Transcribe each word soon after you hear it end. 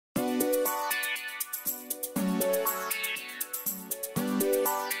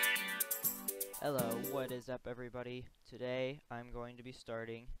Hello, what is up everybody? Today I'm going to be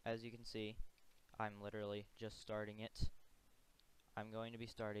starting, as you can see, I'm literally just starting it. I'm going to be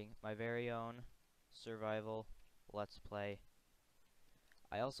starting my very own survival let's play.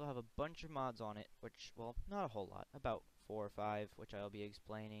 I also have a bunch of mods on it, which, well, not a whole lot, about 4 or 5, which I'll be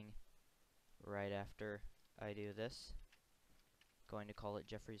explaining right after I do this. Going to call it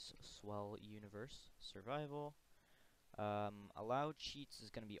Jeffrey's Swell Universe Survival. Allow cheats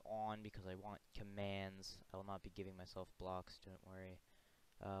is going to be on because I want commands. I will not be giving myself blocks, don't worry.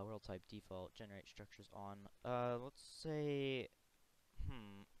 World type default, generate structures on. Let's say,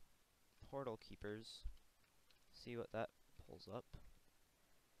 portal keepers. See what that pulls up.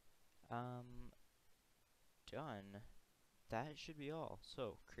 Done. That should be all.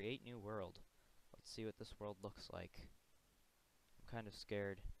 So, create new world. Let's see what this world looks like. I'm kind of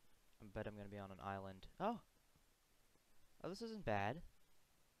scared. I bet I'm going to be on an island. Oh! Oh, this isn't bad.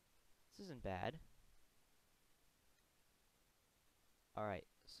 This isn't bad. Alright,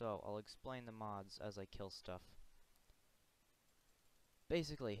 so I'll explain the mods as I kill stuff.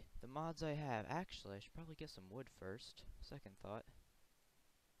 Basically, the mods I have... Actually, I should probably get some wood first. Second thought.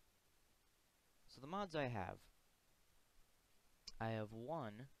 So the mods I have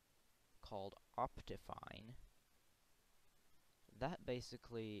one called Optifine. That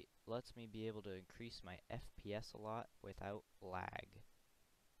basically lets me be able to increase my FPS a lot without lag.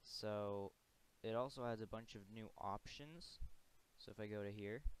 So, it also has a bunch of new options. So if I go to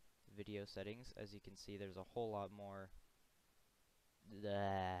here, video settings, as you can see there's a whole lot more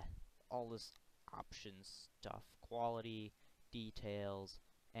all this options stuff. Quality, details,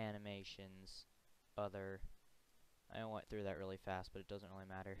 animations, other. I went through that really fast, but it doesn't really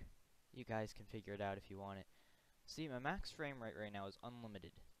matter. You guys can figure it out if you want it. See, my max frame rate right now is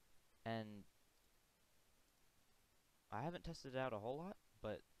unlimited. And I haven't tested it out a whole lot,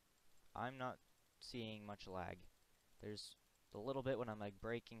 but I'm not seeing much lag. There's a little bit when I'm like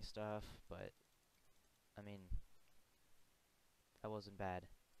breaking stuff, but I mean, that wasn't bad.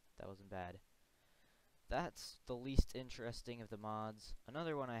 That wasn't bad. That's the least interesting of the mods.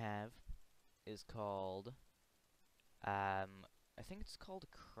 Another one I have is called, I think it's called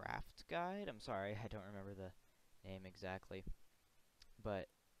Craft Guide. I'm sorry, I don't remember the name exactly. But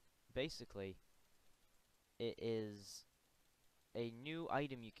basically, it is a new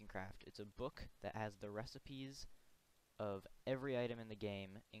item you can craft. It's a book that has the recipes of every item in the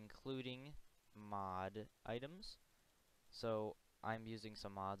game, including mod items. So I'm using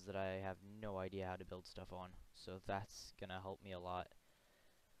some mods that I have no idea how to build stuff on, so that's gonna help me a lot.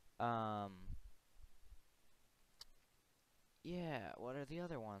 Yeah, what are the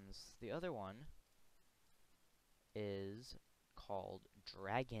other ones? The other one is called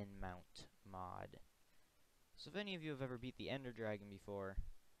Dragon Mount mod. So if any of you have ever beat the Ender Dragon before,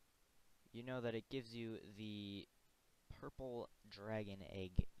 you know that it gives you the purple dragon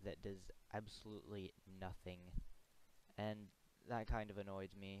egg that does absolutely nothing. And that kind of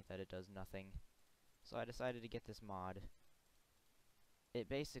annoyed me, that it does nothing. So I decided to get this mod. It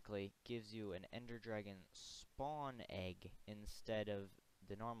basically gives you an Ender Dragon spawn egg instead of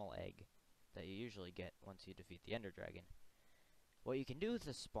the normal egg that you usually get once you defeat the Ender Dragon. What you can do with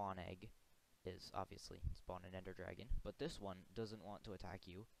the spawn egg is, obviously, spawn an Ender Dragon, but this one doesn't want to attack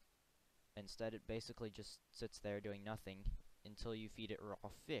you. Instead, it basically just sits there doing nothing until you feed it raw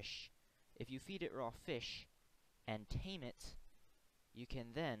fish. If you feed it raw fish and tame it, you can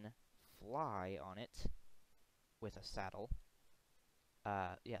then fly on it with a saddle.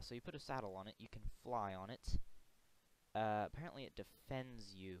 Yeah, so you put a saddle on it, you can fly on it. Apparently it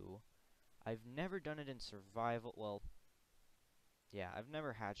defends you. I've never done it in survival, well, yeah, I've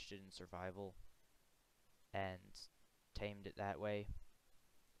never hatched it in survival and tamed it that way.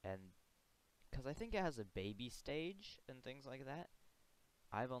 And, because I think it has a baby stage and things like that.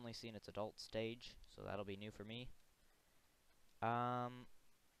 I've only seen its adult stage, so that'll be new for me.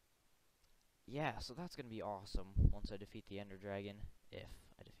 Yeah, so that's gonna be awesome once I defeat the Ender Dragon. If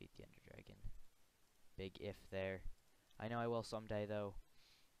I defeat the Ender Dragon. Big if there. I know I will someday, though.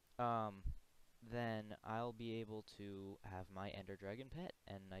 Then I'll be able to have my Ender Dragon pet,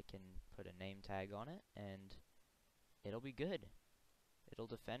 and I can put a name tag on it, and it'll be good. It'll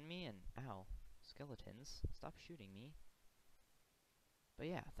defend me, and ow, skeletons, stop shooting me. But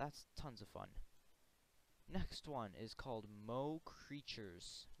yeah, that's tons of fun. Next one is called Mo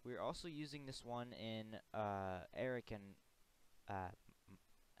Creatures. We're also using this one in Eric and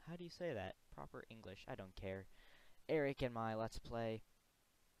how do you say that? Proper English, I don't care. Eric and my Let's Play.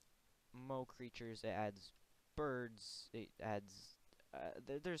 Mo Creatures, it adds birds, it adds...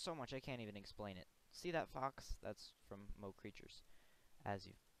 there's so much, I can't even explain it. See that fox? That's from Mo Creatures, as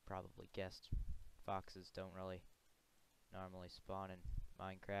you've probably guessed. Foxes don't really normally spawn in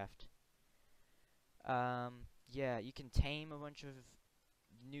Minecraft. Yeah, you can tame a bunch of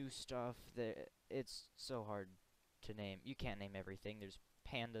new stuff. That it's so hard to name. You can't name everything. There's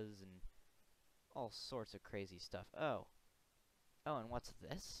pandas and all sorts of crazy stuff. Oh, and what's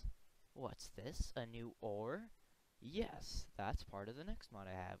this? What's this? A new ore? Yes, that's part of the next mod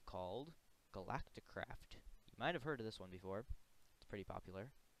I have called Galacticraft. You might have heard of this one before. It's pretty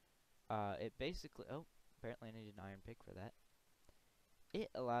popular. It basically... Oh, apparently I need an iron pick for that. It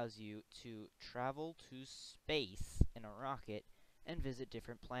allows you to travel to space in a rocket and visit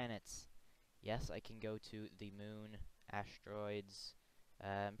different planets. Yes, I can go to the moon, asteroids.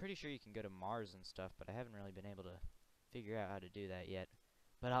 I'm pretty sure you can go to Mars and stuff, but I haven't really been able to figure out how to do that yet.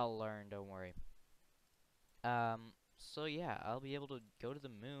 But I'll learn, don't worry. So yeah, I'll be able to go to the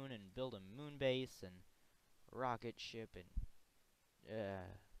moon and build a moon base and rocket ship and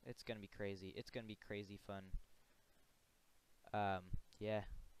it's gonna be crazy. It's gonna be crazy fun. Yeah.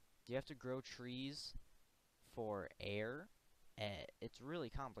 You have to grow trees for air. It's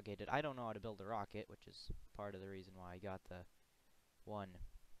really complicated. I don't know how to build a rocket, which is part of the reason why I got the one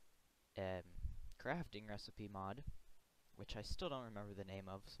crafting recipe mod, which I still don't remember the name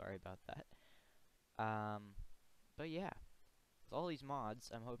of. Sorry about that. But yeah, with all these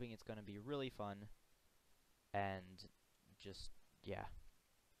mods, I'm hoping it's gonna be really fun and just yeah.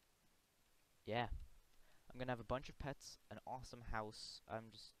 I'm gonna have a bunch of pets, an awesome house.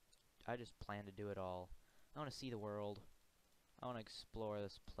 I just plan to do it all. I want to see the world. I want to explore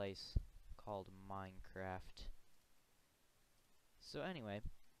this place called Minecraft. So anyway,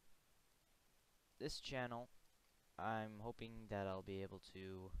 this channel, I'm hoping that I'll be able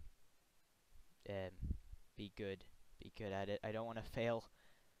to be good at it. I don't want to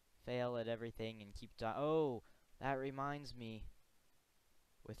fail at everything and keep dying. Oh, that reminds me.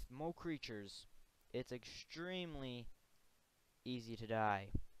 With Mo creatures, it's extremely easy to die.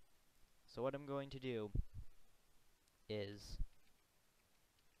 So what I'm going to do is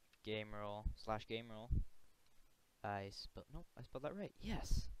 /game roll. I spelled that right.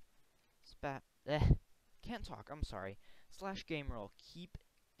 Yes. Can't talk. I'm sorry. /game roll. Keep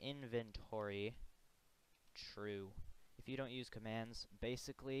inventory true. If you don't use commands,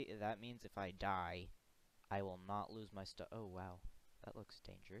 basically that means if I die, I will not lose my stuff. Oh wow, that looks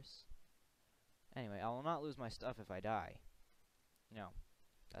dangerous. Anyway, I will not lose my stuff if I die. No,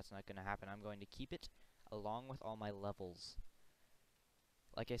 that's not gonna happen. I'm going to keep it along with all my levels.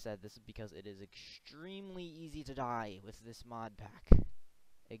 Like I said, this is because it is extremely easy to die with this mod pack.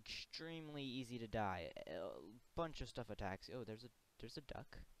 Extremely easy to die. A bunch of stuff attacks. Oh, there's a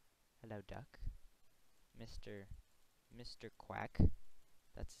duck. Hello, duck. Mr. Quack.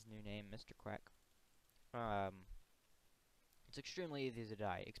 That's his new name, Mr. Quack. It's extremely easy to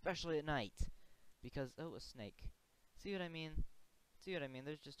die, especially at night. Because, oh, a snake. See what I mean? See what I mean?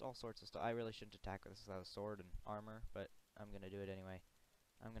 There's just all sorts of stuff. I really shouldn't attack with this without a sword and armor, but I'm gonna do it anyway.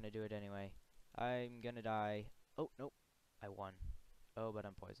 I'm gonna die. Oh, nope. I won. Oh, but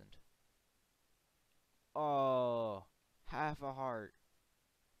I'm poisoned. Oh, half a heart.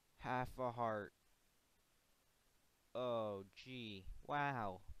 Half a heart. Oh, gee.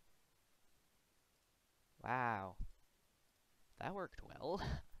 Wow. Wow. That worked well.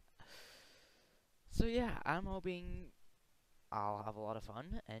 So yeah, I'm hoping I'll have a lot of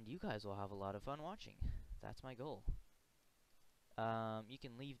fun, and you guys will have a lot of fun watching. That's my goal. You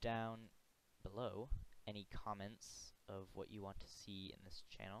can leave down below any comments of what you want to see in this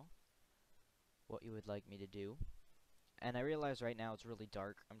channel, what you would like me to do. And I realize right now it's really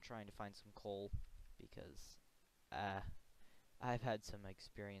dark. I'm trying to find some coal because I've had some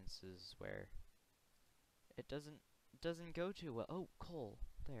experiences where it doesn't go too well. Oh, coal.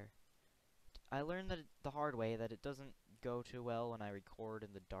 There. I learned that the hard way that it doesn't go too well when I record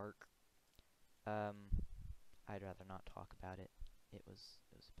in the dark. I'd rather not talk about it. It was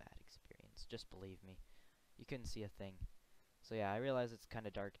a bad experience. Just believe me. You couldn't see a thing. So yeah, I realize it's kind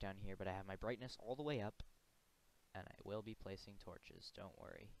of dark down here, but I have my brightness all the way up, and I will be placing torches. Don't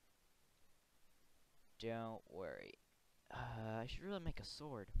worry. Don't worry. I should really make a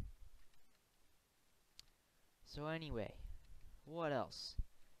sword. So anyway, what else?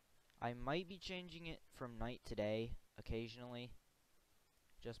 I might be changing it from night to day occasionally,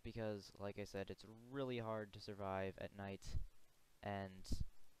 just because, like I said, it's really hard to survive at night, and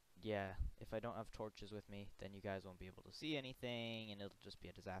yeah, if I don't have torches with me, then you guys won't be able to see anything, and it'll just be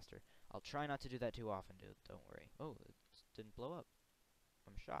a disaster. I'll try not to do that too often, dude. Don't worry. Oh, it didn't blow up.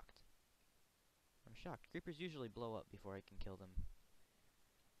 I'm shocked. I'm shocked. Creepers usually blow up before I can kill them.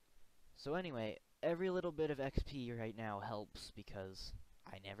 So anyway, every little bit of XP right now helps because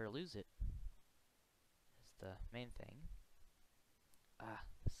I never lose it. the main thing. Ah,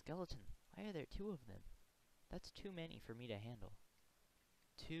 the skeleton. Why are there two of them? That's too many for me to handle.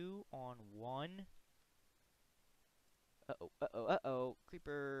 2 on 1. Uh-oh, uh-oh, uh-oh.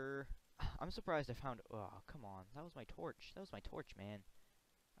 Creeper. I'm surprised I found... Oh, come on. That was my torch. That was my torch, man.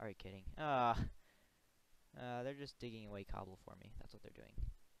 Alright, kidding. They're just digging away cobble for me. That's what they're doing.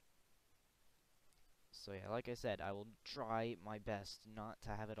 So yeah, like I said, I will try my best not to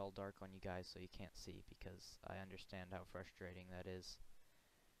have it all dark on you guys so you can't see, because I understand how frustrating that is.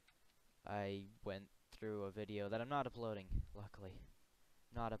 I went through a video that I'm not uploading, luckily.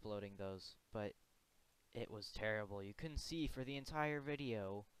 Not uploading those, but it was terrible. You couldn't see for the entire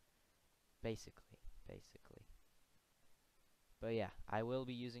video. Basically. But yeah, I will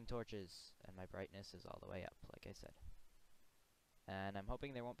be using torches, and my brightness is all the way up, like I said. And I'm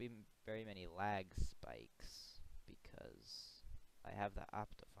hoping there won't be very many lag spikes, because I have the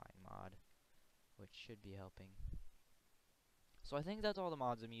Optifine mod, which should be helping. So I think that's all the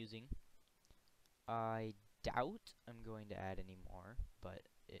mods I'm using. I doubt I'm going to add any more, but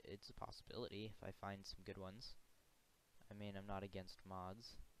it's a possibility if I find some good ones. I mean, I'm not against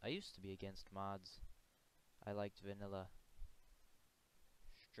mods. I used to be against mods. I liked vanilla.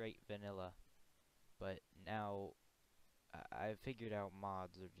 Straight vanilla. But now, I've figured out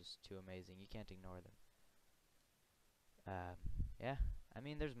mods are just too amazing. You can't ignore them. Yeah. I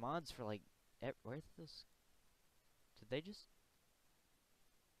mean, there's mods for, like, where's those? Did they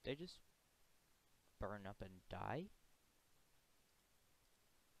just burn up and die?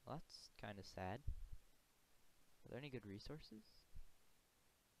 Well, that's kind of sad. Are there any good resources?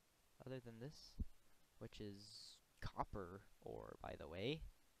 Other than this? Which is copper ore, by the way.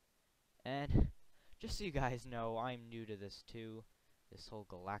 And just so you guys know, I'm new to this too. This whole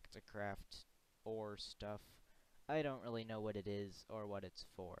Galacticraft ore stuff. I don't really know what it is or what it's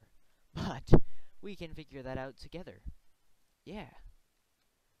for. But we can figure that out together. Yeah.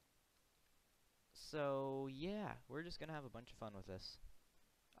 So, yeah, we're just gonna have a bunch of fun with this.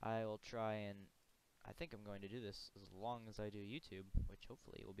 I will try and... I think I'm going to do this as long as I do YouTube, which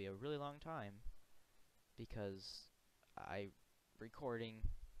hopefully will be a really long time. Because I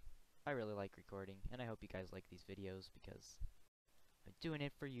really like recording, and I hope you guys like these videos, because I'm doing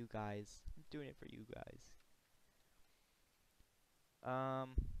it for you guys. I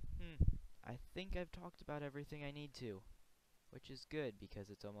think I've talked about everything I need to, which is good,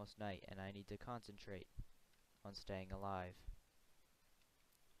 because it's almost night, and I need to concentrate on staying alive.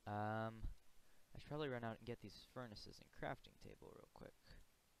 I should probably run out and get these furnaces and crafting table real quick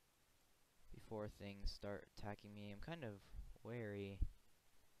before things start attacking me. I'm kind of wary.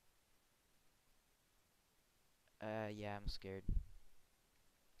 Yeah, I'm scared.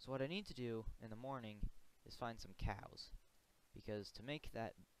 So what I need to do in the morning is find some cows, because to make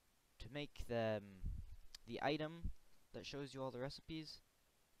the item that shows you all the recipes,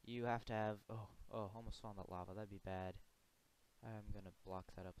 you have to have... almost found that lava. That'd be bad. I'm gonna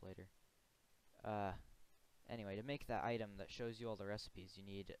block that up later. Anyway, to make that item that shows you all the recipes, you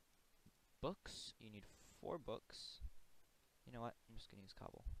need books. You need 4 books. You know what? I'm just gonna use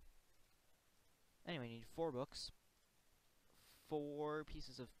cobble. Anyway, you need 4 books, 4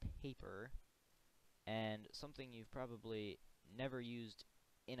 pieces of paper, and something you've probably never used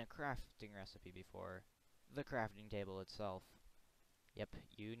in a crafting recipe before, the crafting table itself. Yep,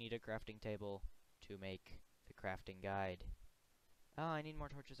 you need a crafting table to make the crafting guide. Oh, I need more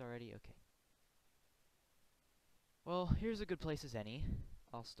torches already? Okay. Well, here's a good place as any.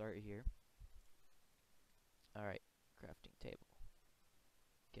 I'll start here. Alright, crafting table.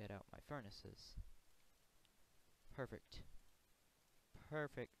 Get out my furnaces. Perfect.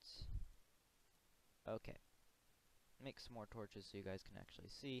 Okay. Make some more torches so you guys can actually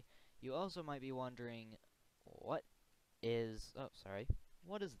see. You also might be wondering, what is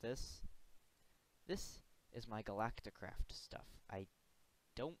this? This is my Galacticraft stuff. I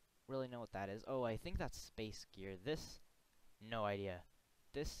don't really know what that is. Oh, I think that's space gear. This, no idea.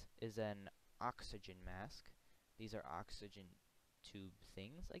 This is an oxygen mask. These are oxygen tube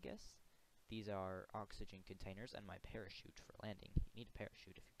things, I guess. These are oxygen containers, and my parachute for landing. You need a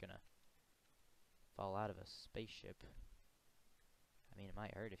parachute if you're gonna fall out of a spaceship. I mean, it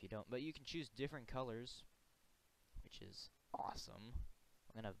might hurt if you don't, but you can choose different colors, which is awesome.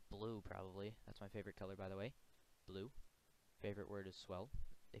 I'm gonna have blue, probably. That's my favorite color, by the way. Blue. Favorite word is swell,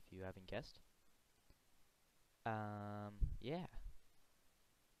 if you haven't guessed. Yeah.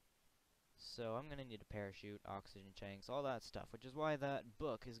 So I'm gonna need a parachute, oxygen tanks, all that stuff, which is why that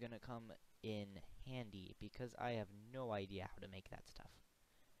book is gonna come in handy, because I have no idea how to make that stuff.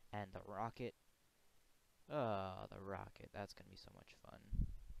 And the rocket. Oh, the rocket. That's gonna be so much fun.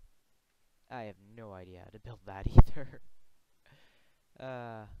 I have no idea how to build that either.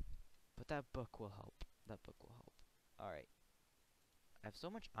 But that book will help. That book will help. Alright. I have so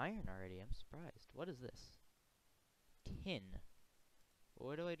much iron already, I'm surprised. What is this? Tin.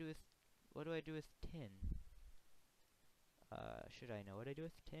 What do I do with tin? Should I know what I do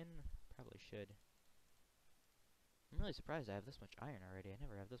with tin? Probably should. I'm really surprised I have this much iron already. I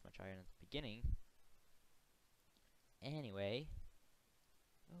never have this much iron at the beginning. Anyway.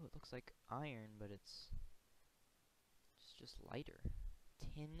 Oh, it looks like iron, but it's just lighter.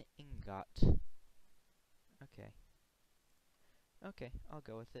 Tin ingot. Okay. Okay, I'll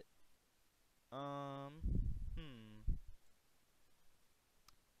go with it.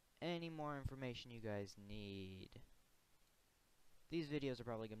 Any more information you guys need? These videos are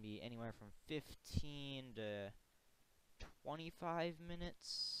probably going to be anywhere from 15 to 25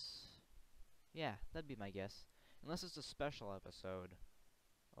 minutes. Yeah, that'd be my guess. Unless it's a special episode.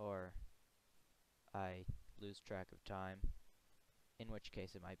 Or I lose track of time. In which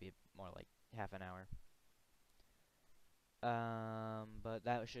case it might be more like half an hour. But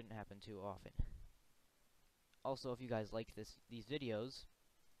that shouldn't happen too often. Also, if you guys like these videos,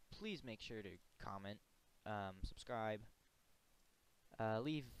 please make sure to comment, subscribe,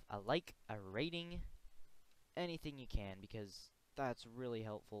 leave a like, a rating, anything you can, because that's really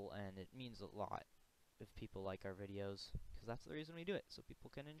helpful and it means a lot if people like our videos, because that's the reason we do it, so people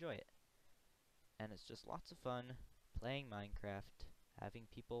can enjoy it. And it's just lots of fun playing Minecraft, having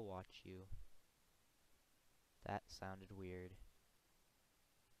people watch you. That sounded weird.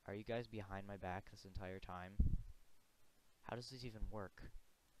 Are you guys behind my back this entire time? How does this even work?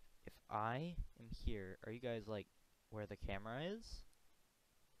 If I am here, are you guys, like, where the camera is?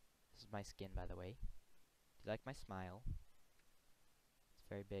 This is my skin, by the way. Do you like my smile? It's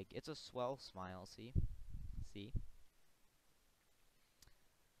very big. It's a swell smile, see? See?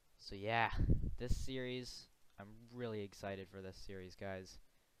 So yeah, this series, I'm really excited for this series, guys.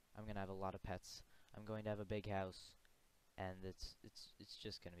 I'm gonna have a lot of pets. I'm going to have a big house, and it's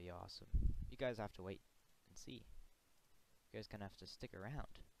just gonna be awesome. You guys have to wait and see. You guys gonna have to stick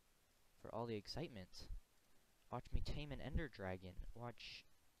around for all the excitement. Watch me tame an ender dragon. Watch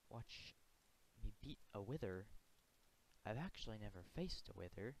me beat a wither. I've actually never faced a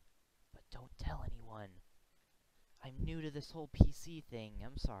wither, but don't tell anyone. I'm new to this whole PC thing.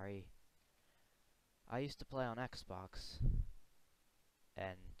 I'm sorry. I used to play on Xbox,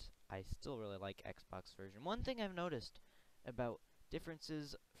 and I still really like Xbox version. One thing I've noticed about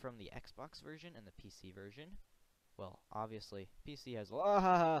differences from the Xbox version and the PC version, well, obviously, PC has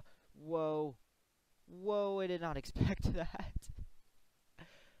whoa, I did not expect that.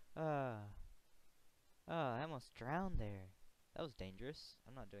 I almost drowned there. That was dangerous.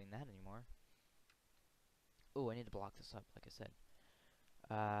 I'm not doing that anymore. Oh, I need to block this up, like I said.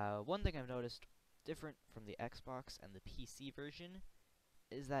 One thing I've noticed different from the Xbox and the PC version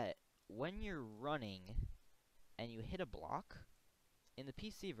is that when you're running and you hit a block, in the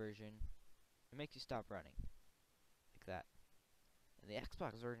PC version, it makes you stop running. Like that. In the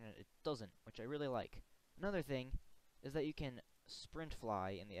Xbox version, it doesn't, which I really like. Another thing is that you can sprint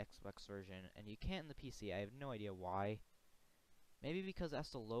fly in the Xbox version, and you can't in the PC. I have no idea why. Maybe because it has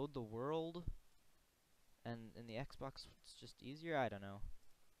to load the world, and in the Xbox it's just easier? I don't know.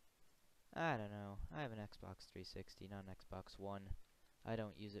 I have an Xbox 360, not an Xbox One. I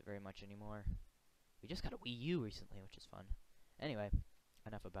don't use it very much anymore. We just got a Wii U recently, which is fun. Anyway,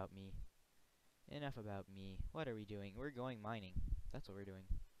 enough about me. Enough about me. What are we doing? We're going mining. That's what we're doing.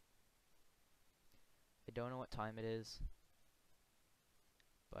 I don't know what time it is,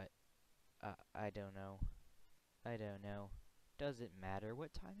 but I don't know. I don't know. Does it matter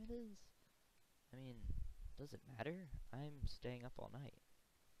what time it is? I mean, does it matter? I'm staying up all night.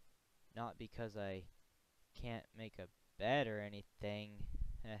 Not because I can't make a bed or anything.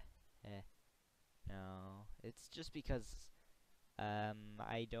 No, it's just because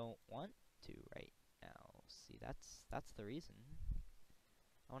I don't want to right now. See, that's the reason.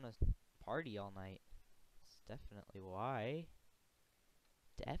 I want to party all night. That's definitely why.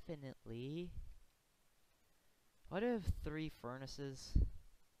 Definitely. Why do I have 3 furnaces?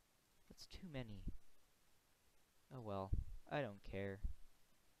 That's too many. Oh well, I don't care.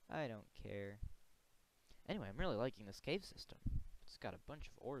 I don't care. Anyway, I'm really liking this cave system. It's got a bunch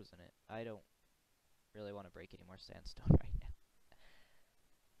of ores in it. I don't really want to break any more sandstone right now.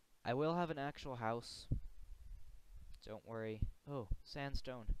 I will have an actual house. Don't worry. Oh,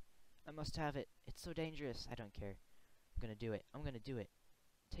 sandstone. I must have it. It's so dangerous. I don't care. I'm gonna do it. I'm gonna do it.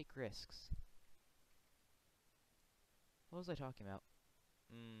 Take risks. What was I talking about?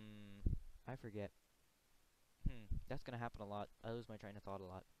 I forget. That's gonna happen a lot. I lose my train of thought a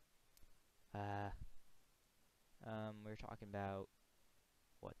lot. Uh, we were talking about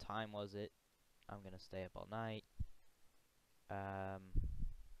what time was it? I'm gonna stay up all night. Um,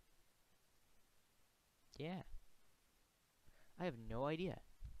 yeah, I have no idea.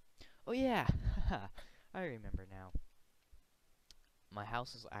 Oh yeah, I remember now. My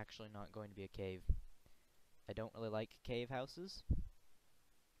house is actually not going to be a cave. I don't really like cave houses.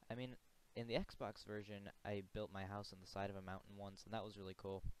 I mean, in the Xbox version, I built my house on the side of a mountain once, and that was really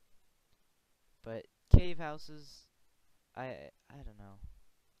cool. But cave houses, I don't know.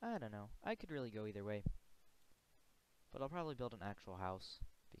 I don't know. I could really go either way. But I'll probably build an actual house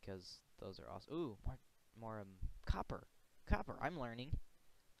because those are awesome. Ooh, more copper. Copper. I'm learning.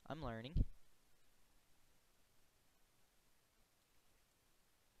 I'm learning.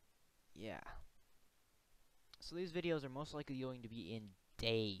 Yeah. So these videos are most likely going to be in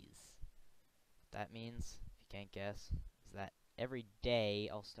days. What that means, if you can't guess, is that every day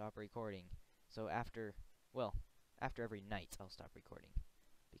I'll stop recording. So well, after every night I'll stop recording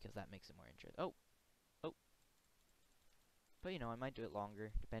because that makes it more interesting. Oh. But you know, I might do it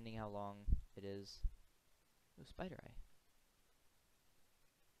longer, depending how long it is. Ooh, spider eye.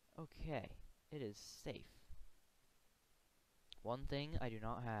 Okay, it is safe. One thing I do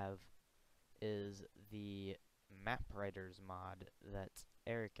not have is the map writers mod that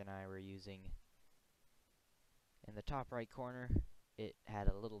Eric and I were using. In the top right corner, it had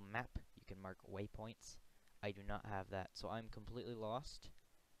a little map. You can mark waypoints. I do not have that, so I'm completely lost.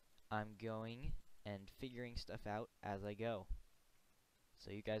 I'm going and figuring stuff out as I go. So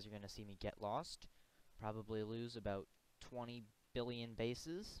you guys are going to see me get lost, probably lose about 20 billion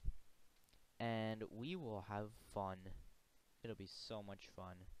bases, and we will have fun. It'll be so much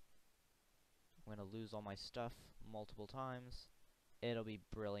fun. I'm going to lose all my stuff multiple times. It'll be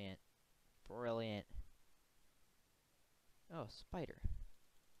brilliant. Brilliant. Oh, spider.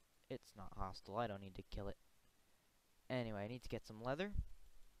 It's not hostile. I don't need to kill it. Anyway, I need to get some leather.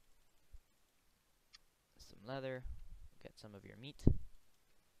 Some leather. Get some of your meat.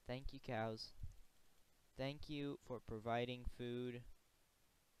 Thank you, cows. Thank you for providing food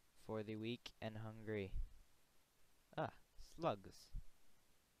for the weak and hungry. Ah, slugs.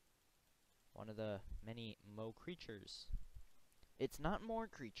 One of the many mo creatures. It's not more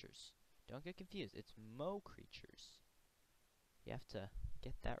creatures. Don't get confused. It's mo creatures. You have to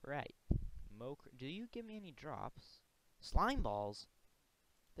get that right. Do you give me any drops? Slime balls?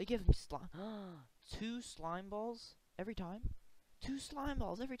 They give me slime. 2 slime balls every time? 2 slime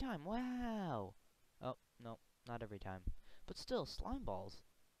balls every time. Wow. Oh, no, not every time. But still, slime balls.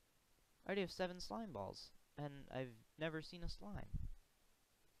 I already have 7 slime balls, and I've never seen a slime.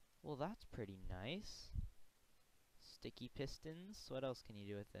 Well, that's pretty nice. Sticky pistons. What else can you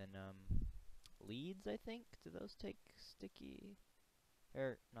do with them? Leads, I think? Do those take sticky?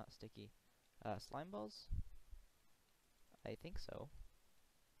 Not sticky. Slime balls? I think so.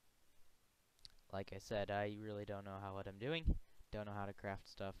 Like I said, I really don't know what I'm doing. Don't know how to craft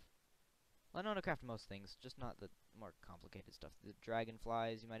stuff. Well, I know how to craft most things, just not the more complicated stuff. The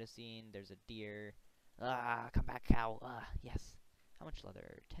dragonflies you might have seen. There's a deer. Ah, come back, cow. Ah, yes. How much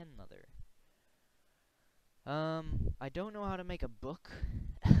leather? 10 leather. I don't know how to make a book.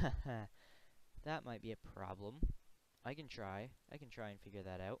 That might be a problem. I can try. I can try and figure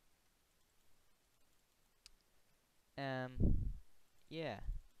that out. Yeah.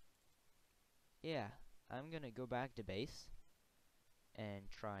 Yeah. I'm gonna go back to base and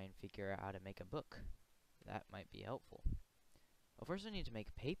try and figure out how to make a book. That might be helpful. Well, first I need to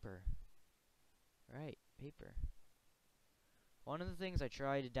make paper. Right, paper. One of the things I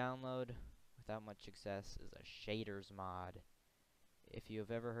tried to download without much success is a shaders mod. If you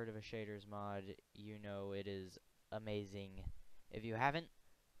have ever heard of a shaders mod, you know it is amazing. If you haven't,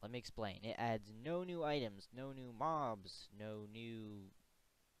 let me explain. It adds no new items, no new mobs, no new...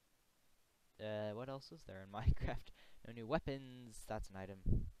 what else is there in Minecraft? No new weapons. That's an item.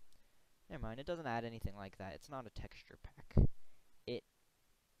 Never mind, it doesn't add anything like that. It's not a texture pack. It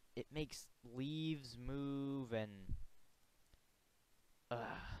makes leaves move and...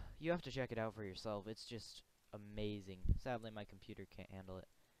 you have to check it out for yourself. It's just amazing. Sadly, my computer can't handle it.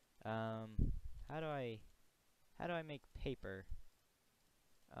 How do I make paper?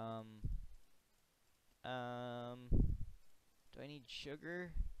 Do I need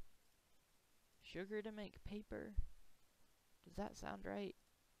sugar? Sugar to make paper? Does that sound right?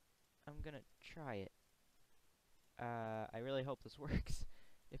 I'm gonna try it. I really hope this works.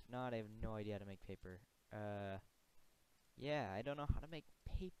 If not, I have no idea how to make paper. Yeah, I don't know how to make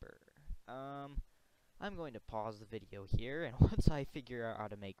paper. I'm going to pause the video here, and once I figure out how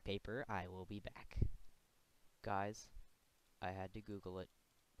to make paper, I will be back. Guys, I had to Google it,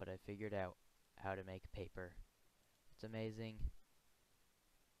 but I figured out how to make paper. It's amazing.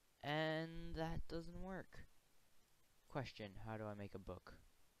 And that doesn't work. Question, how do I make a book?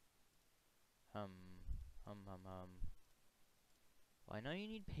 Hum, hum. Well, I know you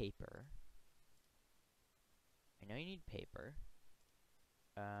need paper.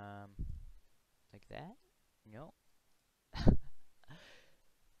 Like that? No.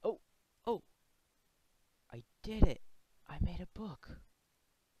 Oh, oh, I did it. I made a book.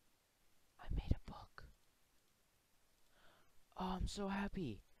 Oh, I'm so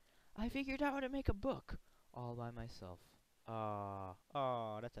happy. I figured out how to make a book all by myself.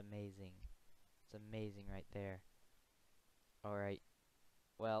 Oh, that's amazing. It's amazing right there. Alright,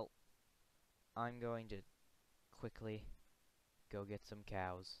 well, I'm going to quickly go get some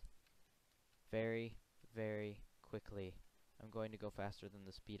cows. Very, very quickly. I'm going to go faster than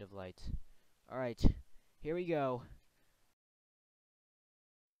the speed of light. Alright, here we go.